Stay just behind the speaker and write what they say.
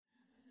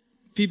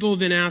People have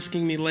been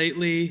asking me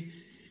lately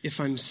if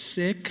I'm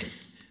sick.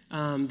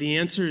 The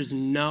answer is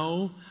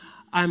no.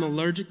 I'm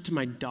allergic to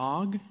my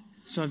dog,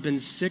 so I've been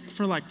sick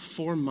for like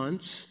 4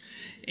 months.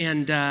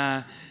 And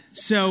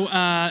so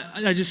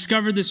I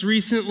discovered this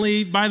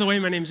recently. By the way,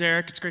 my name's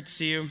Eric. It's great to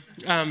see you.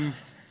 I'm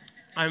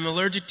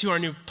allergic to our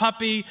new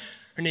puppy.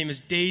 Her name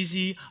is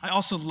Daisy. I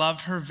also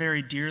love her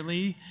very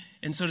dearly,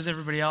 and so does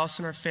everybody else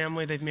in our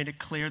family. They've made it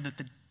clear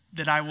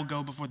that I will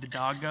go before the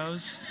dog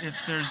goes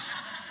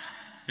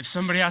if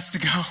somebody has to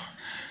go.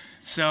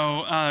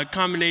 So a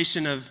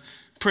combination of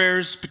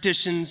prayers,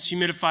 petitions,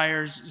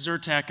 humidifiers,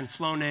 Zyrtec, and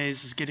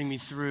Flonase is getting me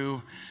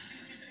through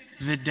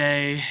the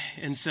day.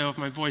 And so if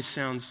my voice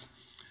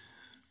sounds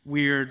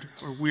weird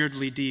or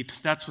weirdly deep,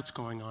 that's what's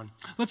going on.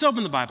 Let's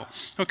open the Bible.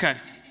 Okay.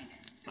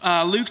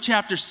 Luke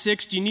chapter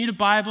 6. Do you need a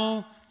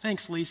Bible?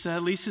 Thanks,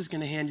 Lisa. Lisa's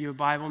going to hand you a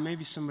Bible,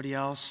 maybe somebody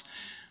else.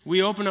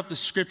 We open up the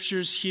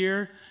scriptures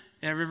here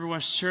at River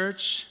West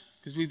Church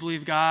because we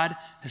believe God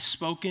has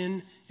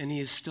spoken and he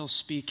is still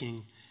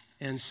speaking.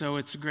 And so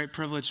it's a great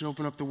privilege to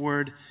open up the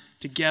word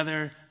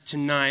together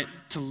tonight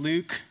to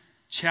Luke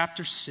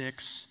chapter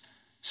 6,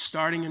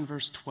 starting in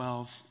verse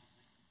 12.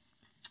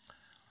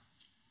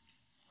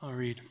 I'll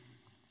read.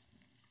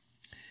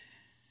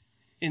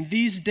 In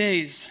these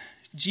days,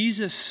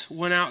 Jesus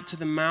went out to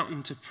the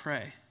mountain to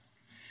pray.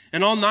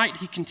 And all night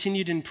he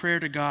continued in prayer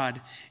to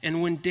God.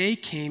 And when day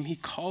came, he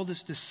called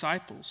his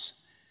disciples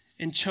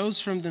and chose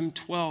from them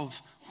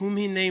 12, whom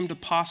he named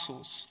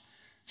apostles.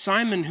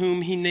 Simon,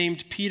 whom he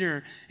named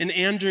Peter, and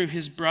Andrew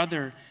his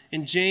brother,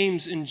 and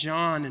James and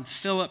John, and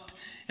Philip,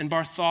 and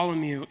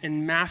Bartholomew,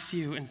 and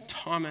Matthew, and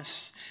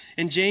Thomas,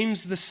 and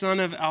James the son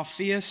of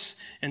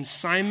Alphaeus, and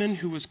Simon,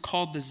 who was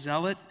called the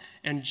Zealot,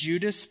 and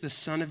Judas the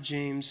son of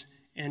James,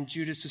 and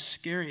Judas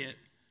Iscariot,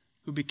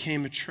 who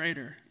became a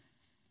traitor.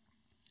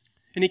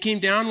 And he came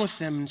down with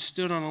them and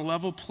stood on a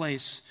level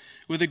place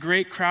with a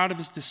great crowd of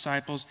his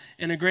disciples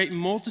and a great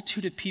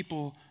multitude of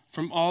people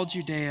from all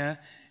Judea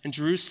and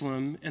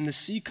Jerusalem and the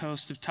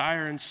seacoast of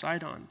Tyre and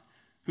Sidon,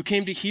 who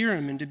came to hear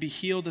him and to be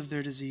healed of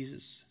their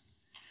diseases.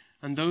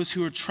 And those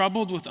who were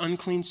troubled with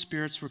unclean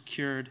spirits were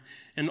cured,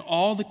 and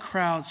all the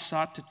crowd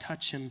sought to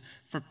touch him,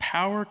 for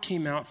power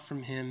came out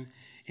from him,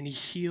 and he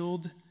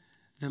healed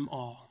them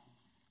all.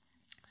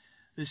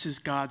 This is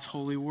God's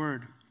holy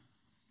word.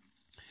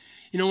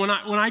 You know, when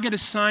I get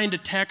assigned a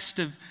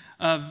text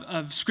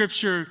of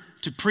scripture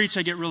to preach,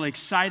 I get really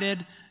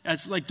excited.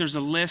 It's like there's a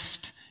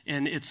list,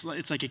 and it's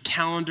like a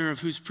calendar of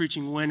who's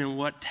preaching when and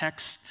what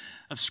text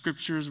of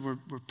scriptures we're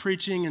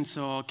preaching. And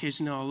so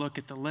occasionally I'll look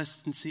at the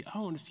list and see,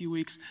 in a few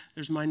weeks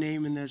there's my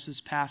name and there's this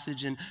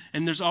passage. And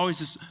there's always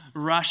this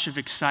rush of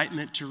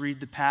excitement to read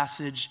the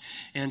passage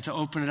and to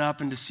open it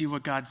up and to see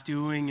what God's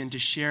doing and to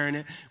share in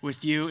it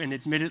with you. And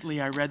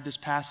admittedly, I read this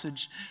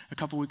passage a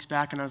couple weeks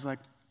back and I was like,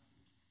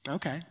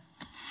 okay.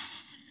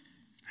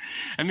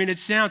 I mean,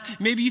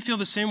 maybe you feel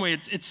the same way.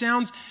 It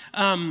sounds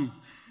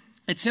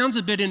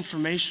a bit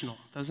informational,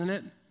 doesn't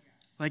it?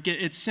 Like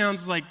it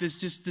sounds like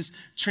this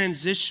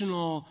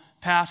transitional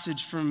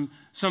passage from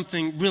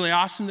something really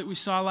awesome that we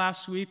saw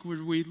last week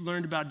where we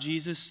learned about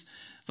Jesus,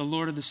 the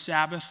Lord of the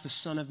Sabbath, the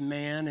Son of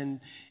Man.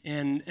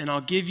 And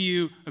I'll give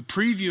you a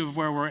preview of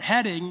where we're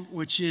heading,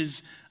 which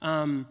is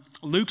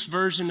Luke's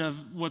version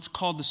of what's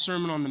called the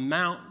Sermon on the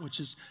Mount, which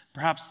is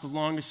perhaps the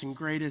longest and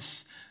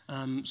greatest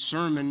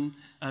sermon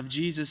of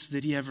Jesus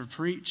that he ever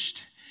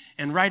preached.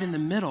 And right in the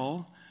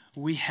middle,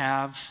 we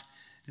have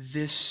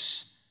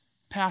this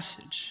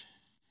passage.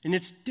 And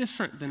it's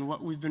different than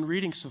what we've been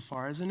reading so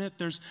far, isn't it?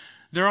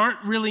 There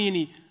aren't really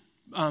any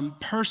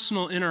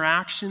personal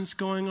interactions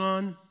going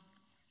on.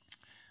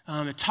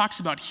 It talks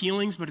about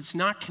healings, but it's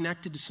not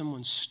connected to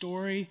someone's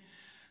story.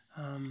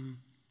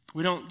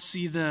 We don't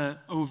see the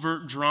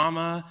overt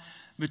drama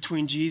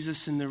between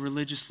Jesus and the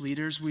religious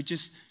leaders. We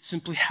just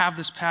simply have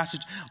this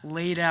passage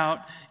laid out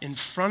in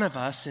front of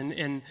us,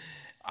 and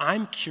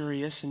I'm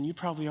curious, and you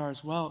probably are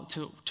as well,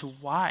 to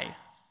why.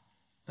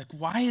 Like,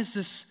 why is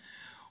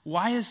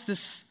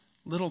this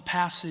little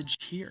passage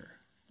here?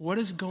 What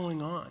is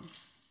going on?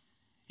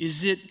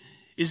 Is it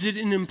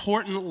an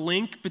important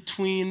link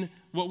between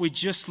what we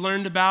just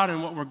learned about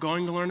and what we're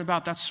going to learn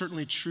about? That's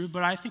certainly true,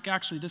 but I think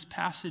actually this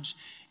passage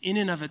in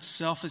and of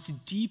itself is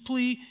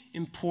deeply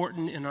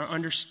important in our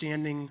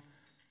understanding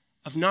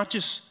of not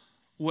just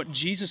what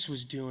Jesus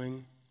was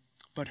doing,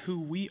 but who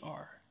we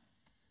are.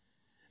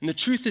 And the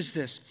truth is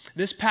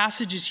this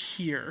passage is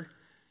here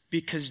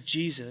because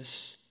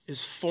Jesus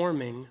is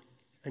forming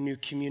a new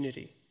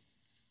community.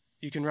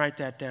 You can write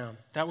that down.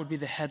 That would be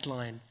the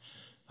headline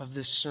of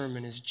this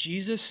sermon, is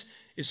Jesus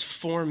is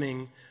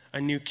forming a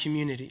new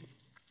community.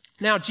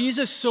 Now,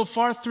 Jesus, so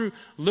far through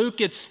Luke,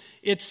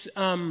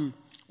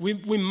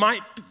 we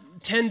might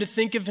tend to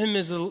think of him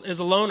as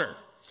a loner.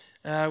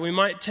 We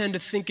might tend to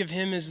think of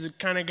him as the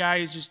kind of guy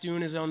who's just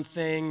doing his own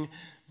thing,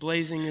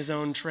 blazing his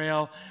own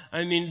trail.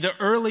 I mean, the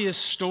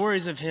earliest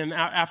stories of him,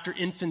 after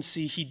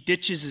infancy, he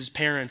ditches his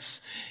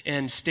parents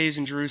and stays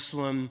in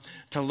Jerusalem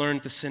to learn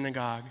at the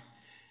synagogue.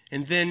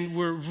 And then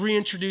we're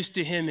reintroduced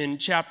to him in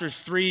chapter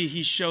 3.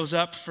 He shows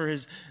up for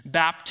his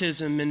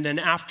baptism, and then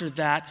after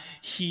that,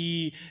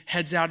 he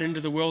heads out into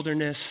the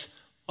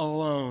wilderness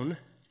alone.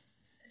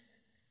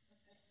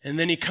 And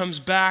then he comes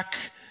back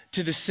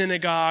to the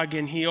synagogue,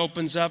 and he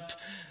opens up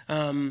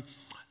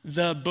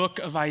the book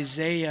of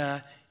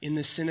Isaiah in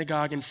the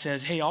synagogue and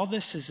says, hey, all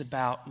this is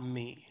about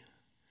me.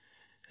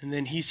 And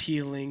then he's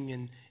healing,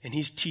 and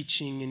he's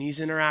teaching, and he's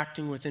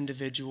interacting with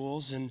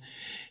individuals, and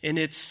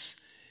it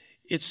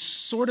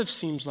sort of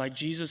seems like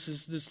Jesus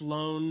is this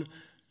lone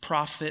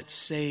prophet,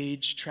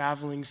 sage,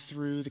 traveling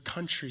through the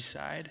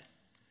countryside.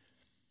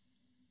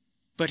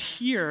 But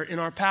here in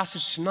our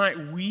passage tonight,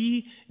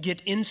 we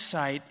get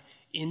insight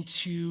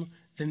into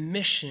the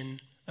mission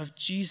of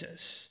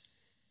Jesus.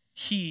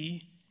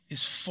 He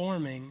is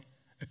forming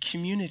a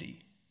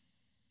community.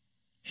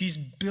 He's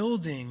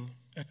building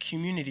a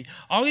community.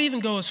 I'll even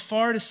go as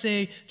far to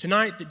say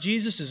tonight that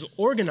Jesus is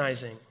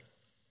organizing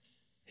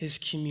his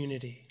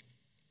community.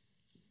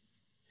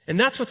 And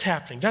that's what's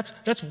happening.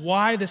 That's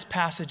why this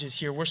passage is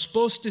here. We're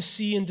supposed to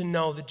see and to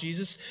know that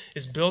Jesus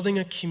is building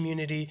a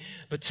community.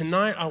 But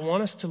tonight, I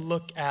want us to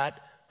look at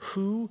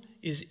who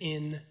is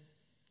in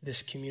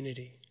this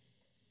community.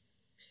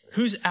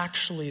 Who's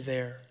actually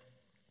there?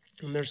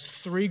 And there's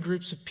 3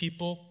 groups of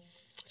people.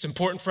 It's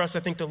important for us, I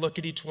think, to look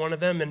at each one of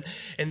them.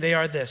 And they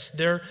are this.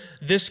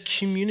 This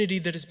community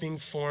that is being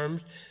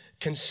formed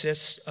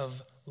consists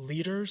of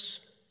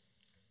leaders,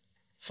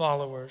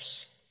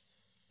 followers,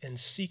 and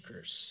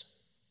seekers.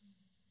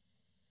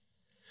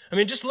 I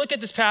mean, just look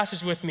at this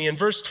passage with me. In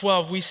verse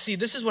 12, we see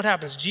this is what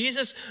happens.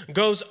 Jesus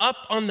goes up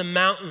on the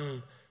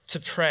mountain to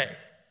pray.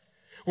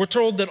 We're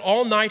told that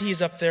all night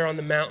he's up there on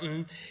the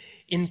mountain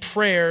in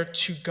prayer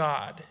to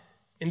God.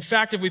 In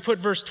fact, if we put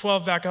verse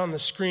 12 back on the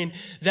screen,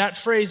 that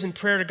phrase in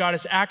prayer to God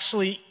is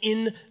actually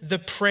in the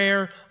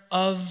prayer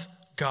of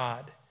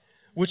God,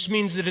 which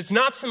means that it's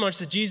not so much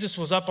that Jesus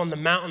was up on the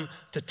mountain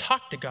to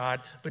talk to God,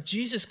 but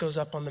Jesus goes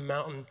up on the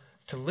mountain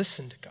to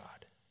listen to God.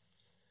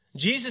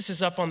 Jesus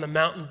is up on the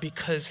mountain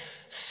because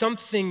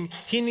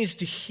he needs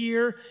to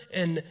hear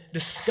and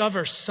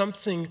discover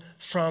something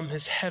from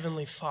his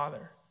heavenly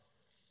Father.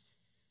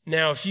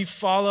 Now, if you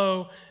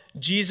follow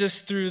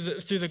Jesus through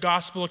the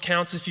gospel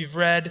accounts, if you've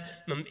read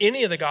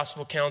any of the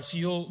gospel accounts,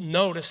 you'll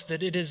notice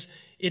that it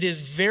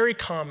is very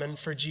common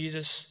for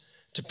Jesus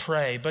to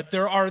pray. But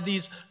there are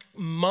these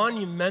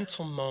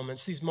monumental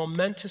moments, these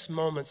momentous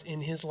moments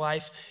in his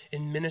life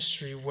and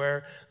ministry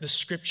where the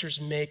scriptures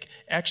make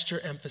extra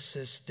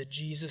emphasis that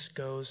Jesus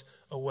goes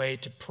away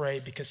to pray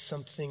because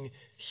something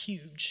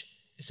huge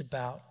is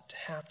about to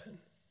happen.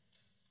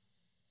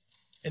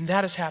 And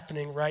that is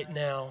happening right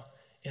now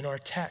in our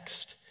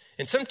text.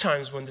 And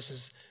sometimes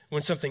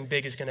when something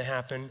big is going to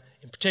happen,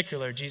 in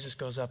particular, Jesus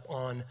goes up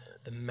on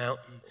the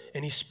mountain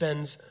and he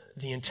spends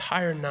the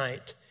entire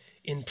night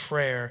in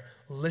prayer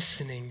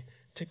listening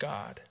to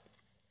God.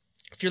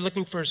 If you're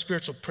looking for a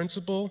spiritual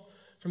principle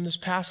from this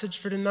passage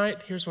for tonight,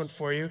 here's one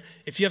for you.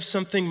 If you have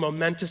something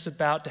momentous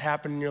about to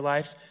happen in your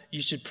life,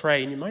 you should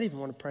pray. And you might even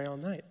want to pray all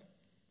night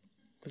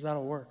because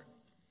that'll work.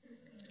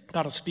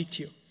 God will speak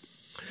to you.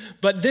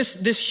 But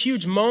this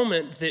huge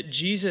moment that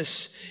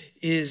Jesus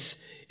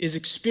is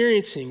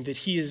experiencing, that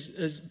he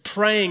is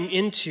praying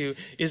into,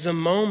 is a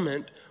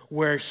moment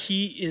where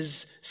he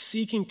is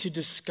seeking to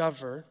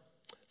discover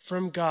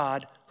from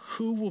God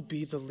who will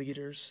be the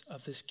leaders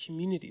of this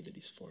community that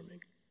he's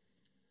forming.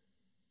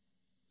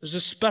 There's a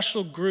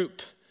special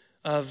group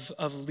of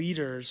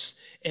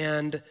leaders,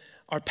 and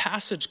our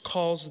passage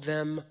calls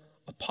them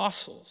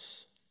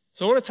apostles.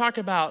 So I want to talk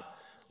about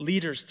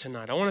leaders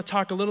tonight. I want to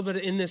talk a little bit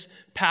in this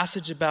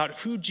passage about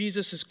who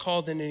Jesus has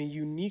called in a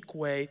unique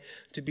way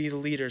to be the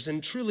leaders.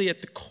 And truly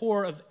at the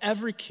core of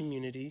every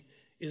community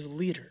is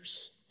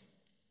leaders.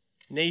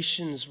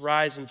 Nations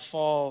rise and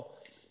fall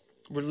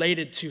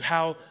related to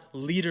how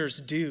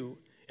leaders do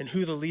and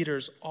who the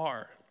leaders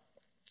are.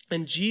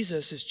 And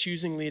Jesus is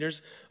choosing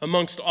leaders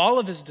amongst all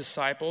of his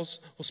disciples.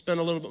 We'll spend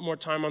a little bit more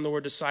time on the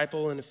word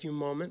disciple in a few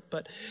moments.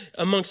 But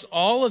amongst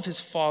all of his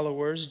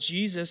followers,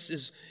 Jesus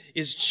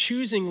is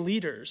choosing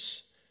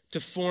leaders to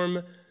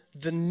form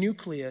the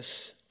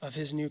nucleus of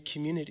his new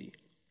community.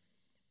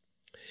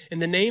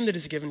 And the name that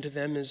is given to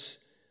them is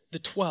the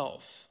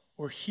 12.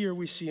 Or here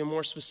we see a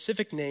more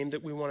specific name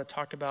that we want to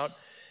talk about,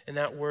 and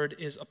that word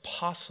is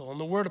apostle.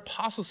 And the word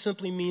apostle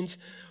simply means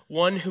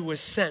one who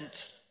was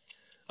sent,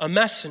 a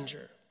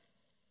messenger.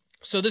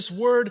 So this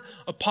word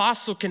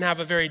apostle can have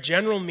a very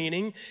general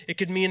meaning. It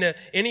could mean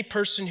any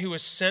person who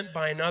is sent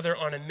by another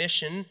on a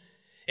mission.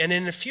 And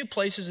in a few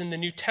places in the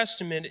New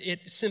Testament,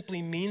 it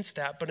simply means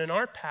that. But in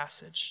our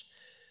passage,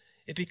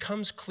 it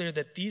becomes clear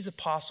that these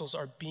apostles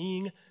are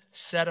being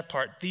set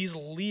apart. These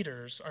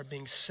leaders are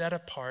being set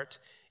apart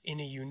in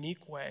a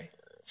unique way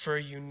for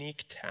a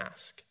unique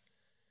task.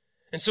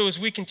 And so as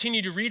we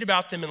continue to read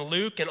about them in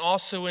Luke and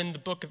also in the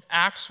book of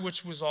Acts,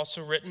 which was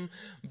also written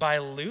by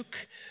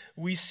Luke,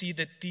 we see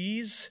that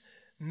these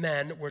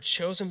men were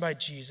chosen by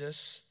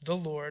Jesus, the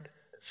Lord,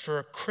 for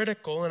a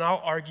critical, and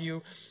I'll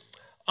argue,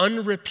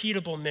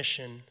 unrepeatable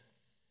mission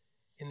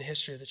in the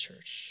history of the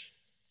church.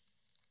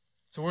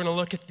 So we're going to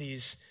look at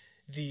these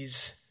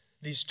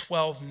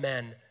 12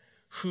 men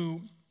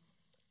who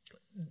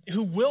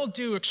will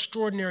do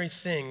extraordinary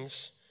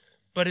things,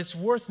 but it's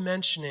worth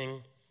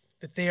mentioning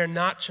that they are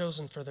not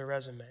chosen for their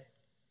resume.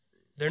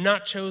 They're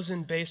not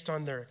chosen based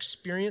on their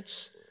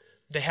experience.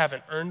 They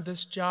haven't earned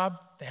this job.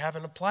 They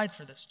haven't applied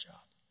for this job.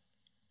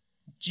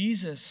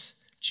 Jesus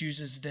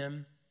chooses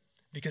them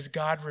because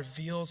God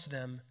reveals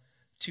them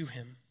to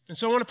him. And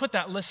so I want to put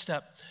that list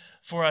up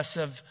for us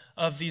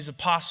of these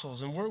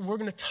apostles, and we're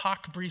going to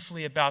talk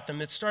briefly about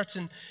them. It starts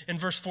in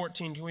verse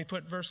 14. Can we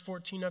put verse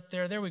 14 up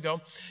there? There we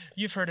go.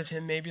 You've heard of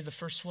him, maybe the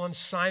first one,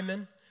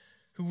 Simon,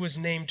 who was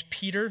named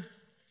Peter.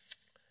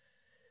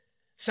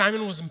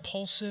 Simon was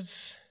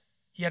impulsive.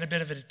 He had a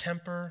bit of a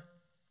temper,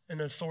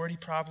 an authority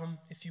problem,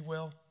 if you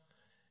will.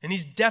 And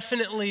he's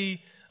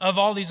definitely, of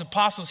all these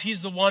apostles,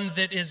 he's the one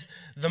that is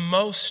the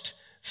most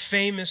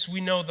famous.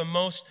 We know the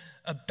most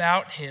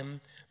about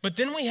him. But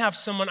then we have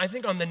someone, I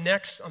think on the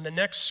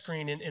next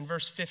screen in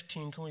verse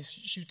 15, can we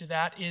shoot to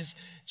that, is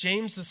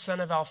James the son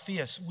of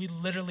Alphaeus. We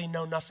literally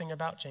know nothing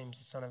about James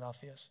the son of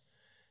Alphaeus.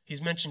 He's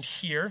mentioned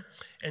here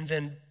and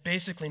then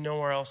basically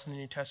nowhere else in the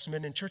New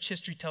Testament. And church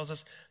history tells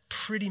us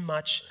pretty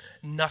much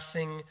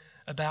nothing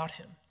about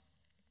him.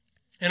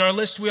 In our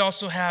list, we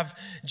also have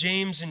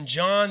James and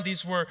John.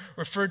 These were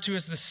referred to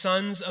as the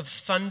sons of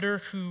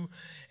thunder, who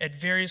at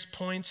various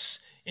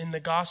points in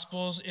the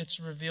Gospels, it's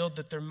revealed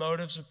that their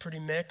motives are pretty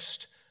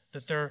mixed,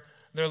 that they're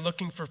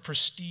looking for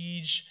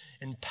prestige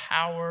and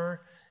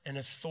power and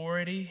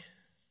authority.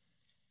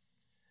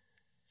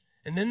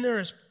 And then there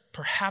is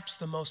perhaps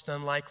the most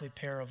unlikely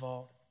pair of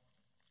all.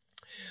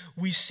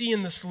 We see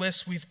in this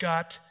list, we've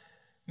got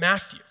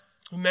Matthew,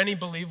 who many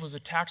believe was a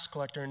tax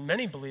collector, and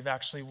many believe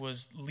actually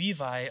was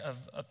Levi, of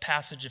a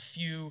passage a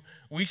few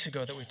weeks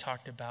ago that we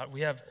talked about.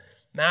 We have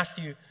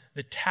Matthew,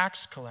 the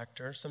tax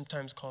collector,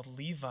 sometimes called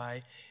Levi,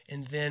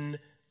 and then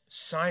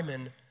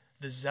Simon,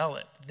 the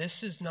zealot.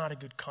 This is not a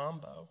good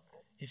combo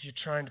if you're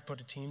trying to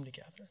put a team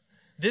together.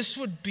 This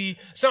would be,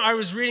 so I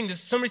was reading this,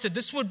 somebody said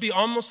this would be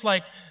almost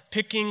like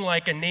picking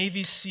like a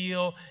Navy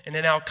SEAL and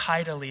an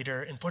Al-Qaeda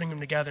leader and putting them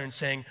together and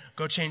saying,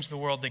 go change the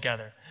world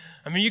together.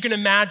 I mean, you can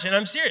imagine,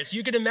 I'm serious,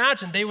 you could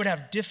imagine they would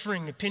have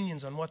differing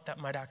opinions on what that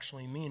might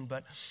actually mean.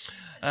 But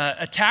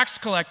a tax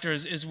collector,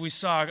 as we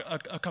saw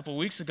a couple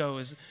weeks ago,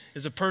 is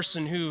a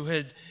person who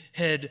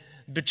had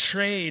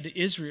betrayed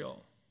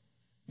Israel.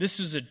 This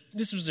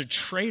was a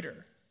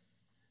traitor.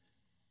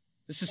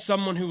 This is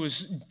someone who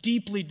was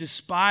deeply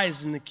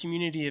despised in the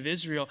community of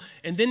Israel.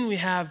 And then we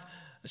have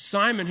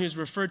Simon, who's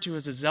referred to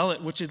as a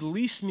zealot, which at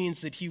least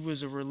means that he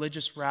was a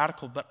religious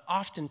radical. But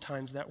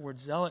oftentimes that word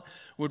zealot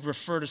would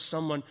refer to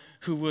someone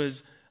who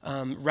was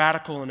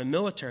radical in a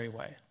military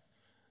way.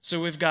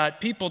 So we've got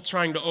people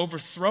trying to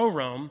overthrow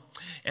Rome,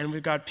 and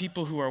we've got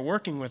people who are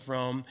working with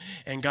Rome,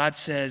 and God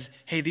says,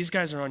 hey, these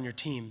guys are on your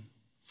team,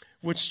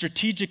 which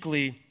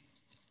strategically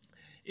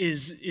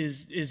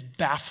is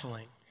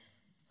baffling,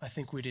 I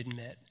think we'd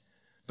admit.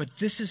 But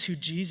this is who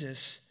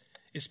Jesus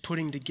is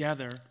putting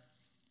together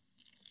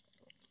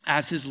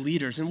as his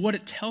leaders. And what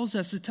it tells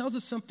us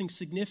something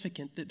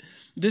significant, that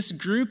this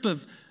group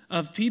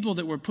of people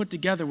that were put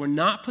together were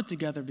not put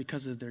together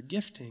because of their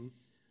gifting.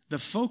 The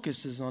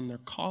focus is on their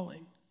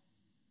calling.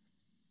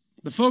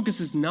 The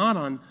focus is not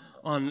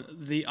on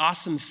the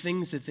awesome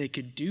things that they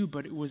could do,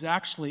 but it was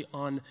actually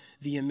on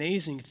the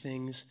amazing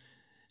things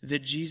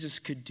that Jesus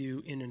could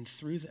do in and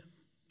through them.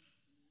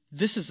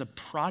 This is a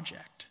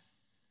project.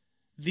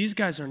 These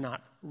guys are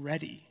not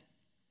ready,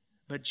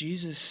 but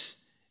Jesus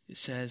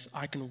says,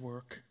 I can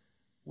work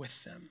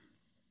with them.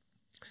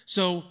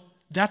 So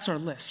that's our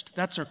list.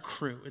 That's our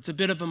crew. It's a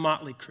bit of a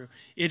motley crew.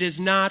 It is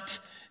not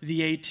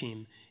the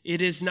A-team.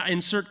 It is not,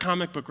 insert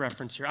comic book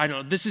reference here. I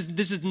don't know. This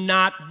is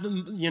not,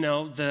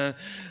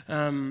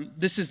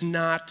 this is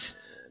not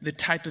the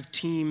type of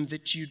team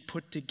that you'd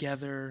put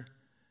together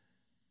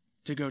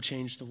to go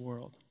change the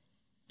world.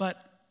 But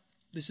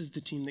this is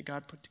the team that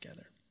God put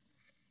together.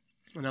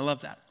 And I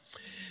love that.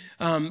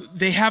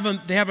 They have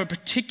a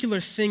particular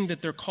thing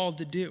that they're called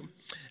to do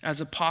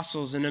as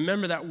apostles. And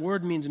remember, that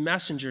word means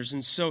messengers.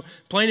 And so,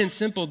 plain and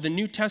simple, the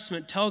New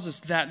Testament tells us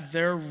that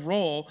their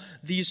role,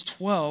 these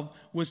 12,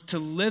 was to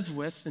live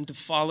with and to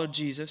follow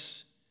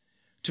Jesus,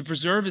 to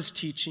preserve his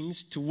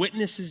teachings, to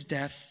witness his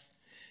death,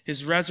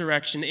 his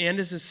resurrection, and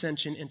his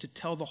ascension, and to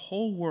tell the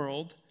whole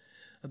world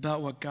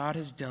about what God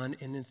has done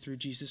in and through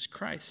Jesus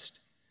Christ.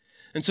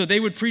 And so they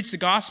would preach the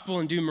gospel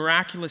and do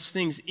miraculous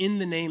things in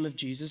the name of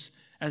Jesus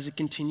as a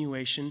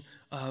continuation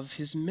of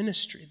his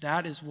ministry.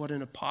 That is what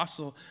an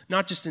apostle,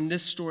 not just in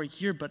this story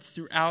here, but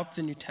throughout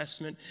the New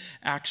Testament,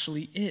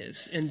 actually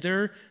is. And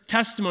their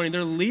testimony,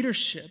 their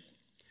leadership,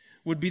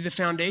 would be the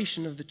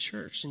foundation of the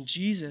church. And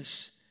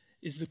Jesus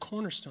is the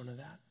cornerstone of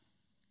that.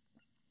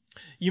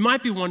 You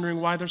might be wondering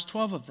why there's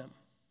 12 of them.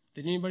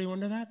 Did anybody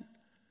wonder that?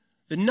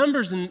 The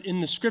numbers in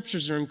the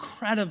scriptures are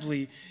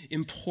incredibly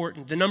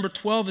important. The number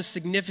 12 is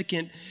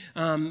significant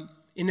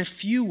in a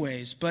few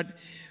ways, but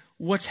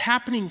what's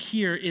happening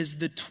here is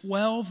the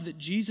 12 that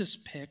Jesus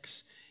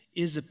picks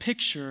is a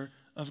picture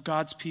of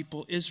God's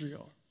people,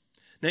 Israel.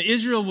 Now,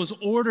 Israel was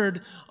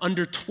ordered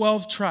under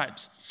 12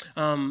 tribes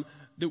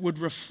that would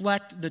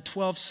reflect the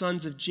 12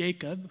 sons of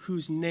Jacob,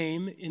 whose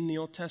name in the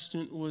Old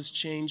Testament was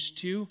changed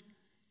to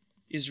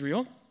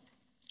Israel.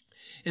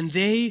 And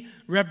they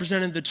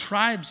represented the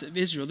tribes of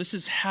Israel. This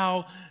is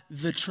how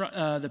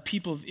the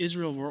people of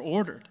Israel were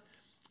ordered.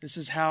 This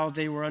is how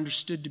they were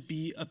understood to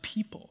be a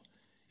people.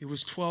 It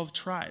was 12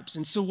 tribes.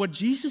 And so what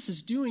Jesus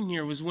is doing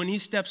here was when he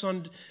steps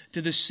onto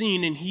the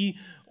scene and he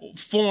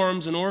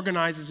forms and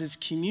organizes his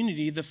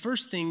community, the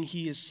first thing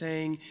he is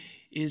saying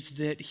is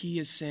that he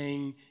is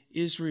saying,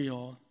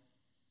 Israel,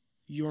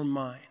 you're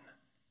mine.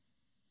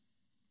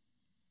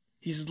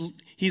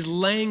 He's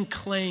laying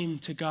claim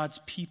to God's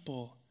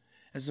people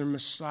as their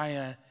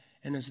Messiah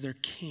and as their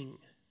king.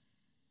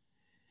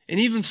 And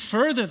even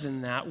further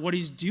than that, what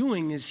he's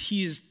doing is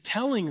he is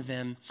telling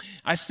them,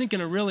 I think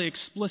in a really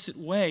explicit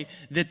way,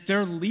 that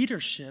their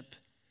leadership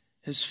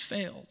has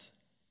failed.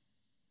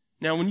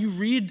 Now, when you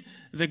read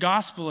the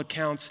gospel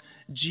accounts,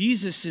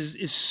 Jesus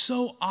is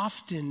so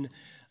often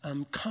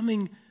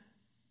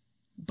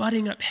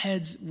butting up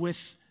heads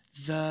with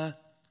the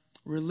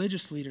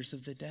religious leaders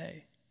of the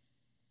day.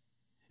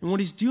 And what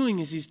he's doing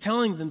is he's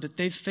telling them that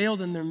they've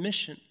failed in their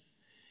mission.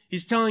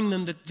 He's telling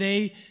them that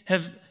they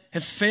have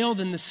failed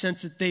in the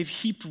sense that they've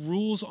heaped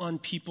rules on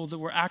people that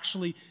were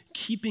actually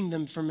keeping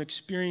them from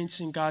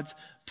experiencing God's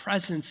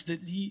presence,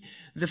 that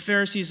the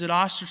Pharisees had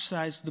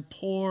ostracized the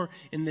poor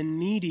and the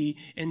needy,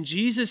 and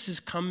Jesus is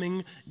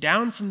coming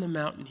down from the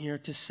mountain here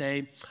to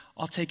say,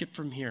 I'll take it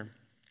from here.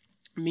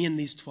 Me and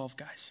these 12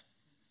 guys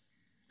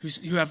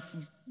who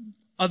have,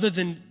 other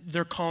than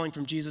their calling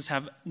from Jesus,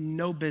 have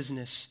no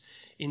business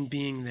in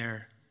being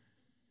there.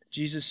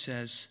 Jesus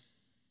says,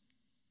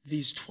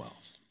 these 12.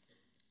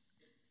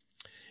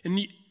 And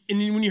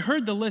when you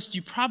heard the list,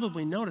 you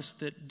probably noticed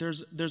that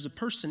there's a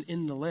person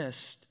in the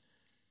list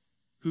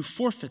who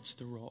forfeits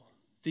the role.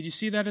 Did you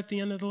see that at the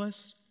end of the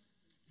list?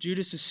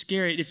 Judas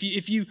Iscariot.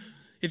 If you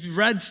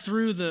read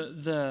through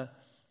the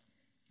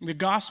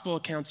gospel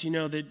accounts, you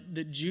know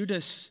that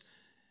Judas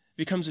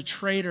becomes a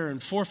traitor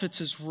and forfeits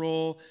his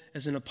role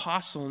as an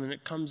apostle, and then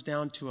it comes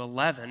down to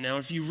 11. Now,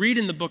 if you read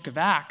in the book of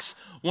Acts,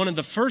 one of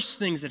the first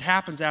things that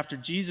happens after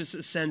Jesus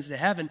ascends to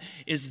heaven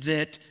is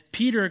that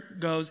Peter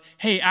goes,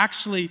 hey,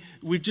 actually,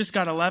 we've just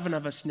got 11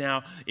 of us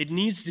now. It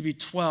needs to be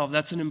 12.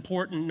 That's an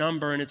important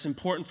number, and it's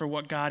important for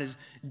what God is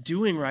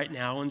doing right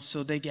now. And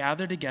so they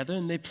gather together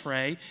and they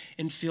pray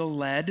and feel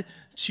led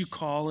to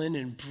call in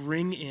and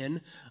bring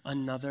in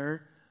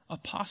another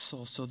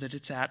apostle so that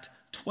it's at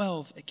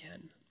 12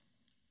 again.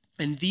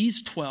 And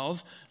these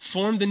 12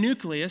 form the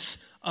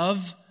nucleus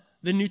of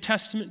the New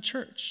Testament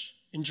church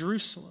in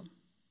Jerusalem.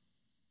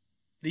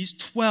 These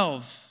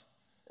 12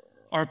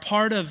 are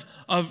part of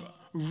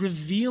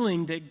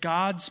revealing that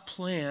God's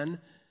plan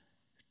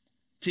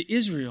to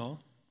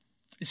Israel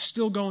is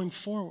still going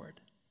forward.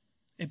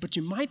 But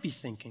you might be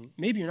thinking,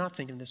 maybe you're not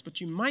thinking this,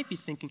 but you might be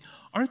thinking,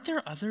 aren't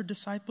there other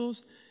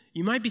disciples?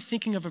 You might be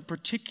thinking of a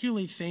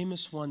particularly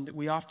famous one that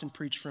we often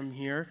preach from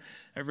here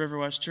at River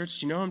West Church.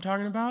 Do you know who I'm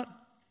talking about?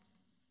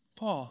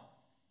 Paul.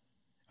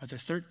 Are there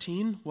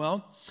 13?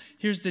 Well,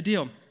 here's the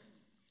deal.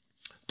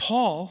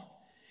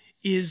 Paul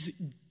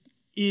is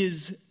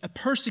a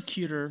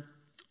persecutor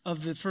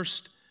of the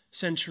first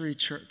century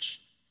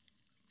church.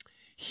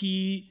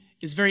 He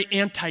is very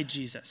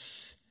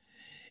anti-Jesus.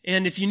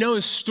 And if you know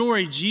his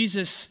story,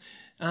 Jesus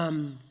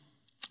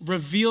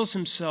reveals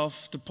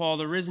himself to Paul,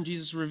 the risen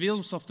Jesus reveals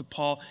himself to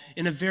Paul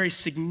in a very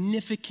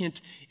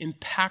significant,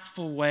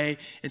 impactful way.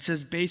 It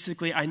says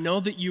basically, I know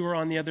that you are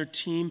on the other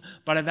team,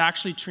 but I've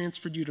actually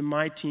transferred you to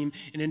my team.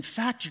 And in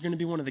fact, you're going to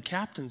be one of the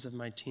captains of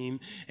my team,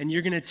 and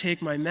you're going to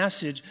take my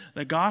message,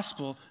 the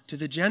gospel, to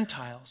the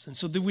Gentiles. And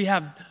so we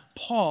have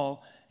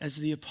Paul as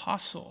the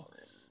apostle.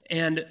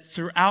 And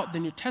throughout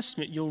the New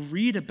Testament, you'll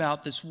read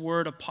about this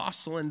word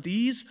apostle, and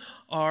these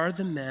are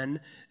the men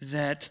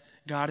that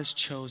God has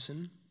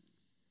chosen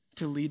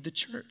to lead the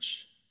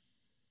church.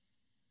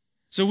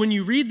 So when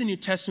you read the New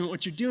Testament,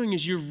 what you're doing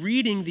is you're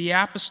reading the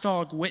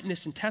apostolic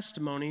witness and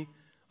testimony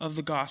of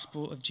the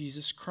gospel of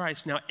Jesus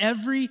Christ. Now,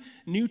 every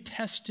New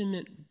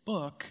Testament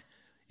book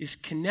is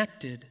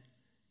connected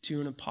to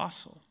an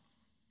apostle.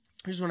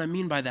 Here's what I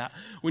mean by that.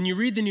 When you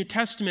read the New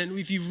Testament,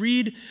 if you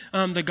read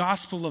the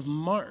Gospel of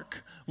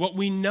Mark, what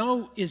we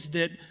know is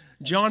that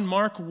John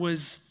Mark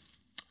was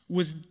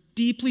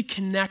deeply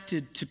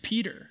connected to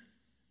Peter.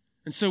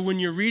 And so when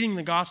you're reading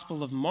the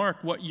Gospel of Mark,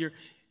 what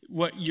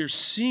you're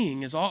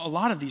seeing is a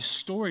lot of these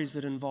stories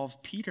that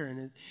involve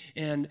Peter.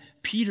 And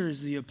Peter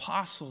is the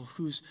apostle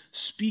who's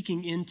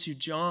speaking into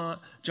John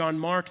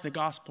Mark, the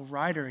gospel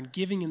writer, and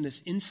giving him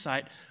this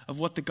insight of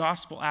what the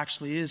gospel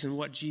actually is and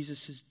what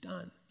Jesus has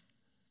done.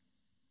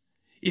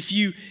 If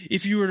you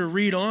were to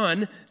read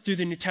on through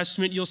the New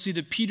Testament, you'll see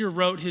that Peter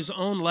wrote his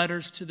own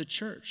letters to the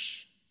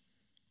church.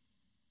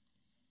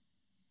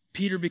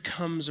 Peter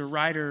becomes a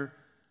writer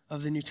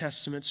of the New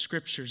Testament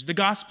scriptures. The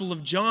Gospel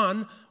of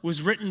John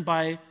was written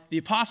by the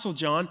Apostle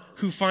John,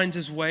 who finds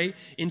his way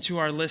into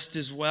our list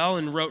as well,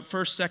 and wrote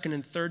 1st, 2nd,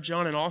 and 3rd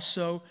John, and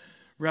also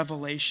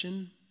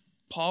Revelation.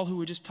 Paul, who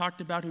we just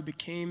talked about, who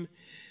became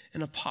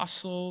an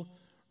apostle,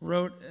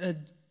 wrote a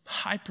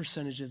high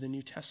percentage of the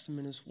New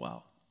Testament as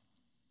well.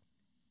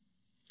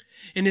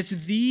 And it's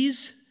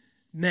these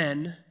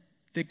men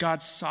that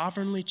God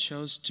sovereignly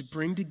chose to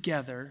bring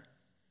together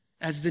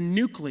as the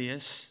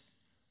nucleus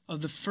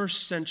of the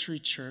first century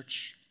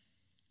church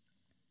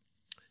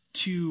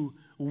to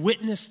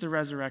witness the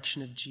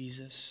resurrection of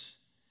Jesus.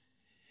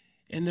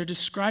 And they're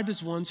described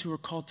as ones who are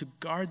called to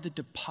guard the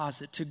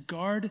deposit, to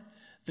guard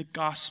the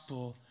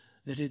gospel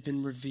that had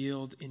been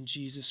revealed in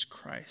Jesus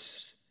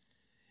Christ.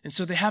 And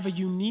so they have a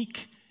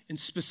unique and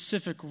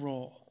specific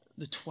role,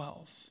 the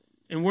 12.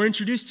 And we're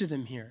introduced to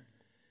them here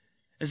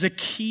as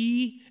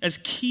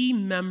key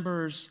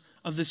members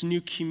of this new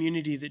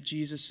community that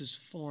Jesus has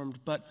formed.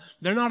 But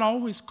they're not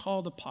always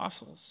called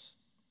apostles.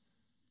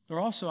 They're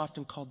also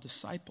often called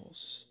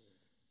disciples.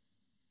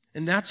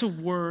 And that's a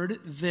word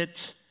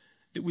that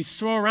we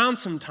throw around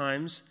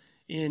sometimes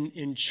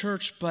in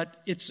church, but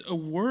it's a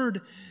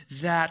word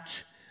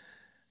that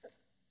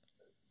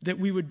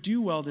we would do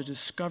well to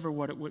discover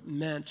what it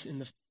meant in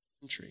the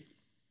first century.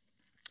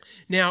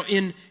 Now,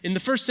 in the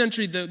first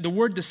century, the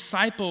word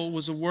disciple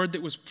was a word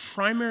that was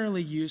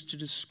primarily used to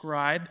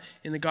describe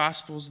in the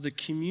Gospels the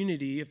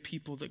community of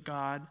people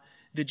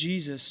that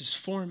Jesus is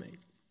forming.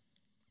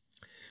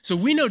 So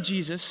we know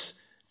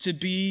Jesus to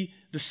be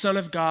the Son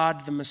of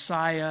God, the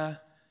Messiah.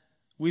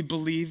 We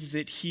believe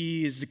that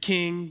he is the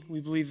King. We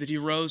believe that he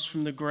rose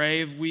from the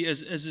grave. We, as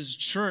his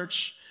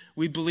church,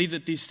 we believe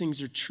that these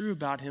things are true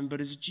about him.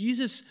 But as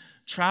Jesus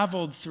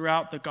traveled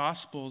throughout the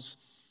Gospels,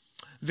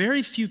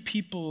 very few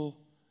people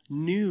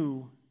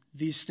knew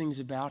these things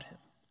about him.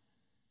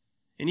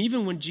 And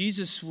even when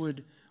Jesus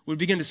would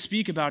begin to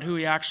speak about who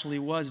he actually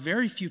was,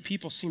 very few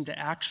people seemed to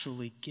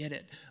actually get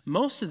it.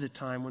 Most of the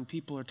time when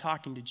people are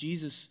talking to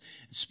Jesus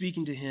and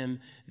speaking to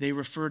him, they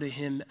refer to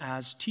him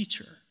as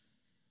teacher,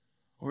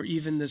 or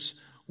even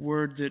this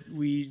word that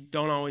we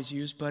don't always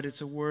use, but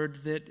it's a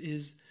word that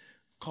is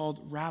called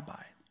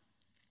rabbi.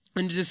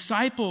 And a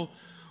disciple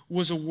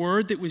was a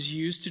word that was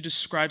used to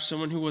describe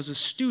someone who was a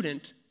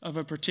student of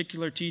a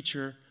particular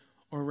teacher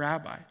or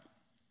rabbi.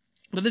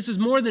 But it's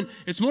more than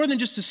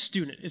just a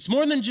student. It's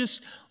more than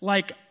just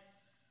like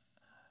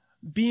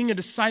being a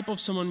disciple of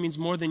someone means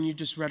more than you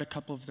just read a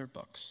couple of their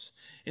books.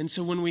 And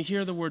so when we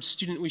hear the word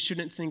student, we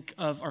shouldn't think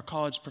of our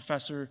college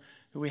professor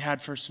who we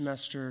had first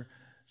semester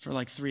for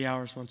like 3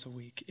 hours once a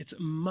week. It's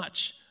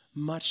much,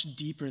 much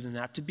deeper than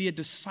that. To be a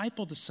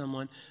disciple to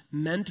someone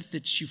meant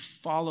that you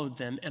followed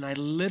them, and I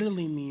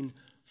literally mean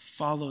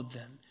followed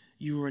them.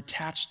 You were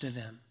attached to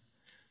them.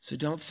 So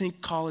don't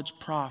think college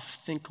prof,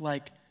 think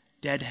like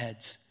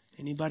deadheads.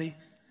 Anybody?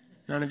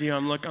 None of you?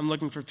 I'm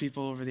looking for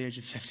people over the age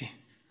of 50.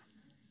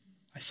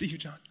 I see you,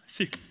 John. I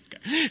see you.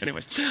 Okay.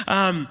 Anyways,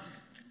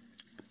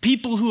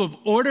 people who have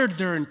ordered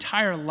their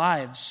entire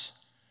lives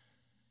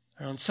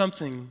around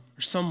something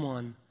or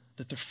someone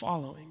that they're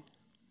following.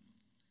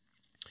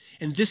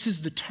 And this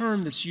is the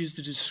term that's used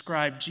to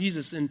describe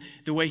Jesus and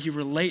the way he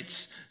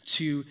relates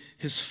to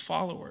his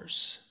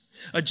followers.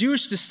 A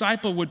Jewish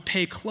disciple would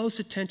pay close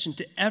attention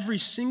to every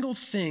single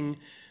thing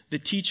the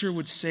teacher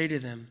would say to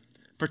them,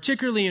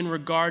 particularly in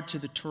regard to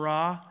the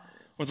Torah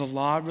or the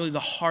law, really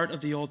the heart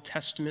of the Old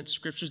Testament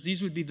scriptures.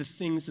 These would be the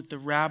things that the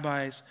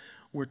rabbis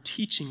were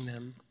teaching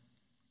them.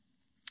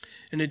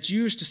 And a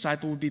Jewish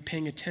disciple would be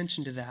paying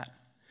attention to that.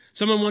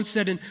 Someone once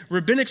said in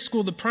rabbinic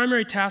school, the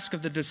primary task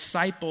of the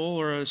disciple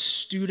or a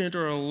student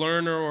or a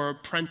learner or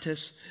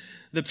apprentice,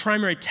 the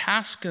primary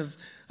task of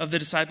the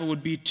disciple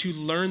would be to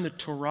learn the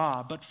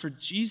Torah. But for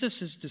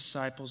Jesus'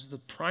 disciples, the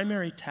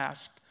primary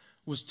task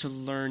was to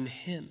learn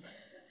him.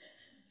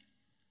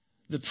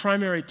 The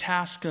primary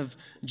task of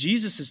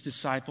Jesus'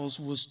 disciples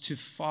was to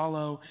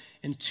follow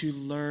and to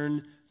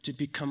learn to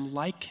become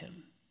like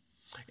him.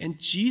 And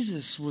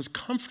Jesus was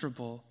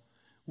comfortable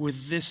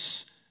with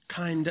this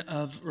kind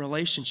of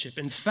relationship.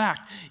 In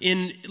fact,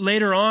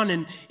 later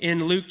on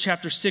in Luke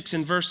chapter 6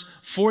 and verse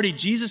 40,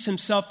 Jesus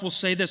himself will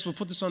say this. We'll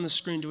put this on the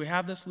screen. Do we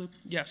have this, Luke?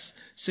 Yes,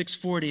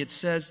 6:40. It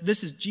says,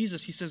 this is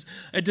Jesus. He says,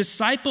 a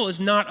disciple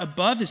is not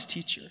above his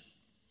teacher,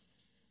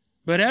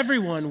 but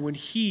everyone, when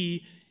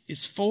he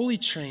is fully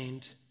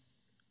trained,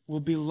 will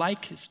be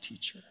like his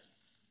teacher.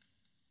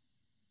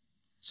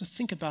 So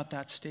think about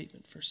that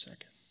statement for a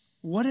second.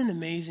 What an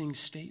amazing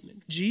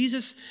statement.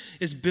 Jesus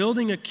is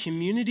building a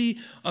community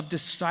of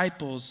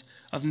disciples,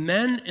 of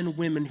men and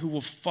women who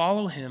will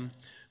follow him,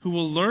 who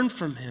will learn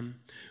from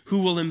him,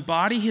 who will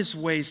embody his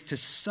ways to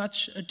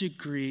such a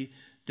degree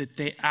that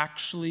they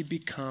actually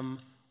become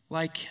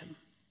like him.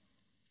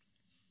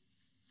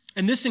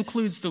 And this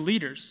includes the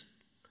leaders.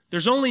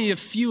 There's only a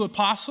few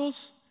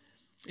apostles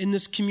in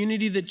this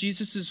community that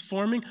Jesus is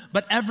forming,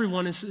 but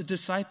everyone is a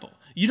disciple.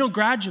 You don't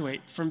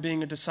graduate from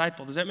being a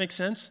disciple. Does that make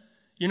sense?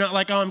 You're not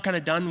like, oh, I'm kind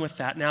of done with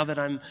that now that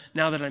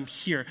I'm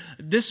here.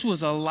 This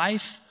was a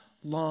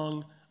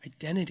lifelong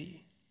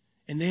identity.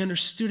 And they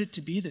understood it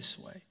to be this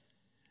way.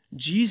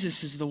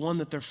 Jesus is the one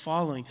that they're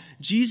following.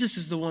 Jesus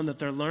is the one that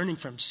they're learning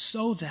from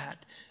so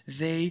that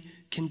they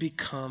can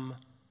become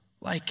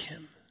like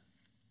him.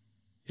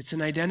 It's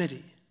an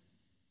identity.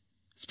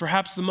 It's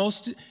perhaps the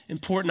most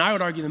important, I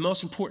would argue, the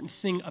most important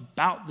thing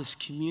about this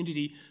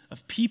community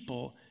of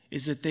people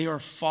is that they are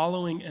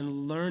following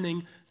and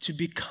learning to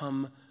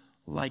become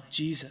like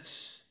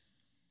Jesus,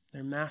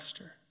 their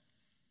master.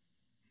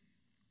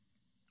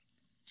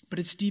 But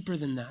it's deeper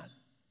than that.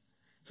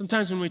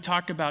 Sometimes when we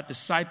talk about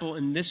disciple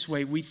in this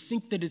way, we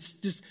think that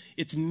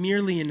it's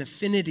merely an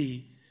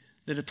affinity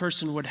that a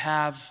person would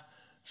have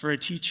for a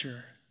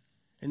teacher.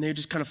 And they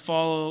just kind of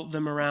follow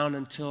them around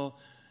until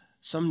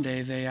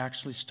someday they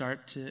actually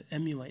start to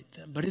emulate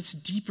them. But it's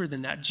deeper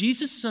than that.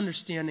 Jesus'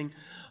 understanding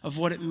of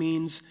what it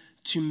means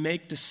to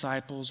make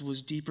disciples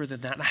was deeper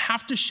than that. And I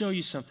have to show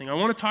you something. I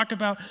want to talk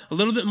about a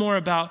little bit more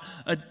about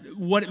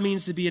what it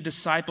means to be a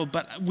disciple,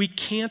 but we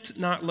can't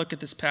not look at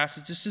this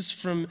passage. This is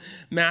from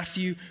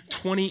Matthew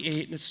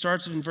 28, and it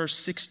starts in verse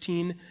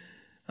 16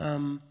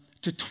 to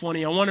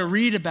 20. I want to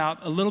read about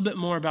a little bit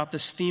more about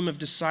this theme of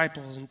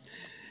disciples. And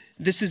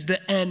this is the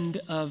end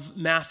of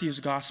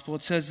Matthew's gospel.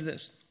 It says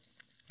this: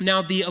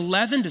 Now the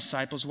 11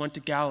 disciples went to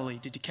Galilee.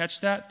 Did you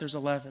catch that? There's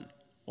 11.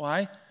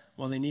 Why?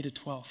 Well, they need a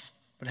 12th.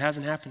 But it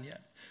hasn't happened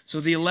yet. So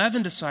the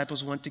 11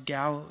 disciples went to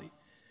Galilee,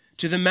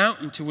 to the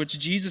mountain to which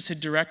Jesus had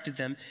directed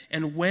them.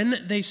 And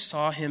when they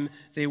saw him,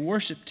 they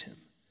worshiped him,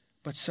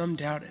 but some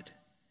doubted.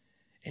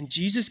 And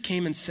Jesus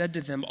came and said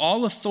to them,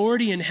 All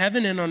authority in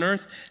heaven and on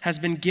earth has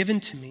been given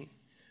to me.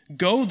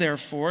 Go,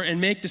 therefore, and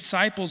make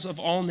disciples of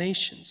all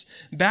nations,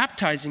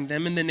 baptizing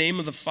them in the name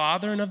of the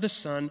Father and of the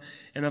Son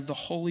and of the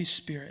Holy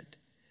Spirit,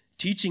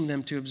 teaching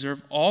them to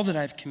observe all that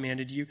I've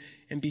commanded you.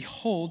 And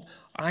behold,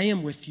 I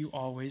am with you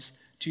always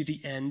to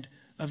the end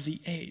of the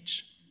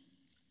age.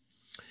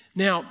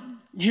 Now,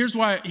 here's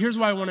why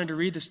I wanted to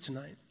read this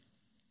tonight.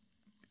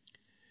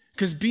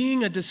 Because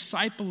being a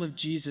disciple of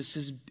Jesus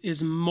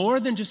is more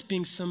than just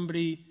being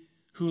somebody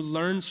who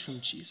learns from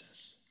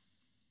Jesus.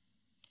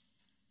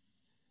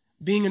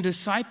 Being a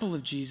disciple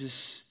of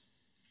Jesus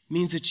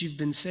means that you've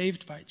been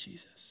saved by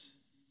Jesus.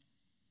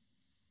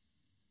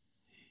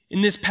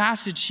 In this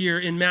passage here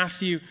in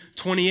Matthew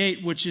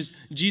 28, which is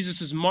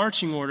Jesus'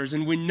 marching orders,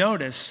 and we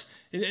notice,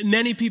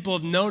 many people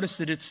have noticed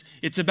that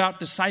it's about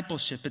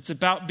discipleship. It's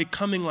about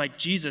becoming like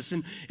Jesus.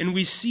 And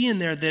we see in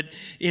there that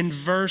in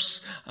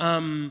verse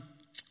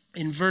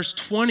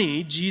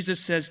 20, Jesus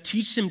says,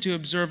 Teach them to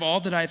observe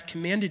all that I've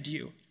commanded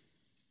you.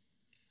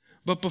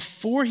 But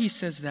before he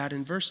says that,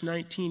 in verse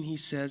 19, he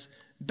says,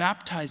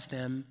 Baptize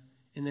them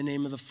in the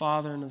name of the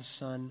Father and of the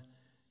Son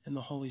and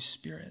the Holy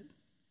Spirit.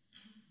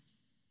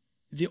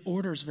 The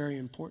order is very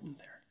important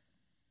there.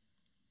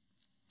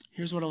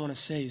 Here's what I want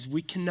to say is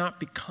we cannot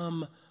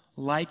become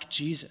like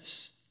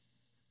Jesus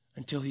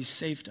until he's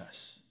saved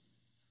us,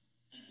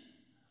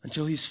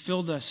 until he's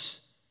filled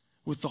us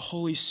with the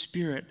Holy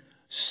Spirit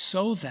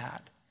so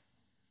that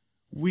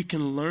we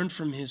can learn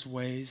from his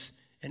ways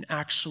and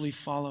actually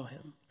follow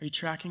him. Are you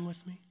tracking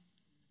with me?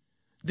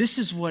 This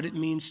is what it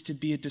means to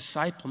be a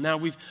disciple. Now,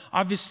 we've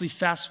obviously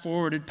fast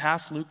forwarded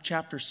past Luke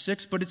chapter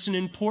 6, but it's an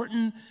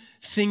important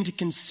thing to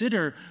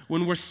consider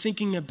when we're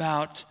thinking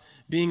about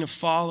being a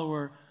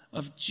follower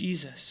of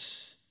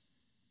Jesus.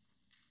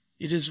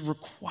 It is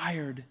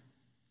required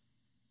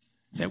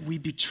that we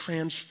be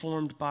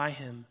transformed by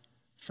him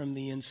from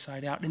the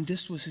inside out. And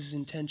this was his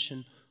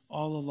intention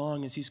all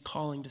along as he's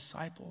calling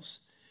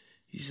disciples.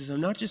 He says,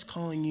 I'm not just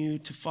calling you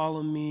to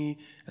follow me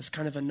as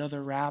kind of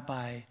another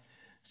rabbi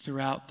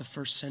throughout the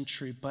first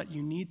century, but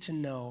you need to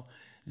know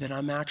that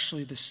I'm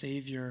actually the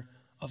Savior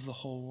of the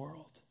whole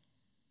world.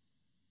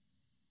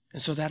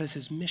 And so that is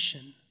his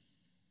mission,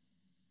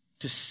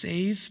 to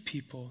save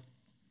people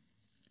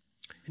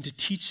and to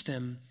teach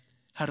them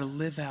how to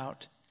live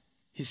out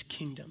his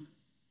kingdom.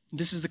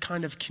 This is the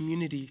kind of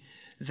community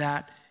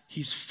that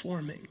he's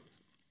forming.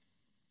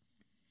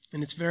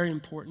 And it's very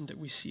important that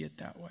we see it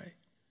that way.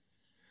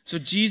 So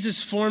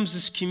Jesus forms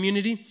this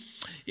community.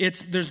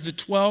 There's the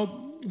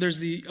 12, there's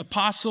the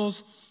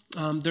apostles,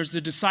 there's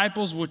the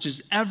disciples, which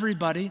is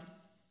everybody.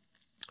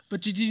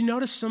 But did you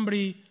notice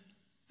somebody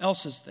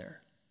else is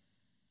there?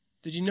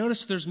 Did you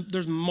notice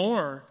there's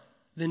more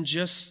than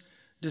just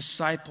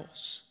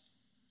disciples?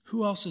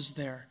 Who else is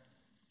there?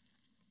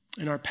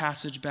 In our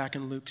passage back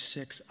in Luke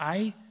 6,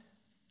 I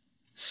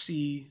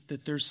see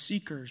that there's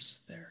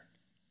seekers there.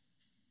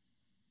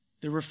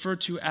 They're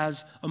referred to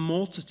as a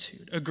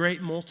multitude, a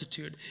great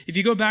multitude. If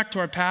you go back to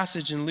our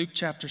passage in Luke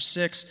chapter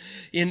 6,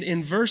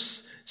 in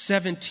verse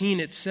 17,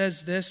 it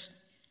says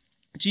this: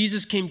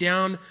 Jesus came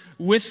down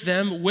with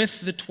them,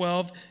 with the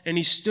 12, and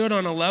he stood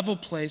on a level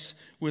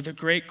place with a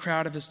great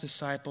crowd of his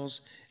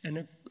disciples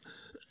and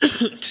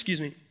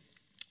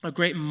a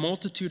great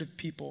multitude of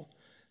people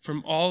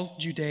from all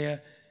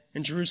Judea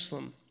and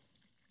Jerusalem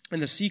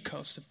and the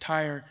seacoast of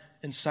Tyre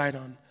and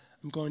Sidon.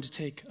 I'm going to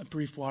take a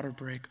brief water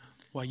break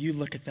while you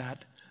look at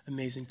that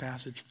amazing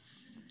passage.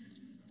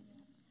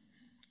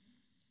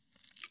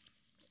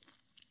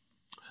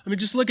 I mean,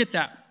 just look at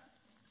that.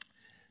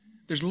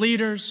 There's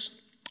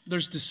leaders,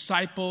 there's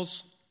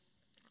disciples,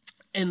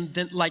 and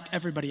then like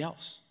everybody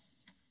else.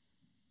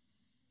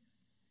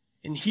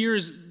 And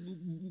here's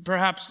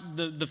perhaps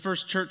the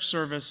first church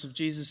service of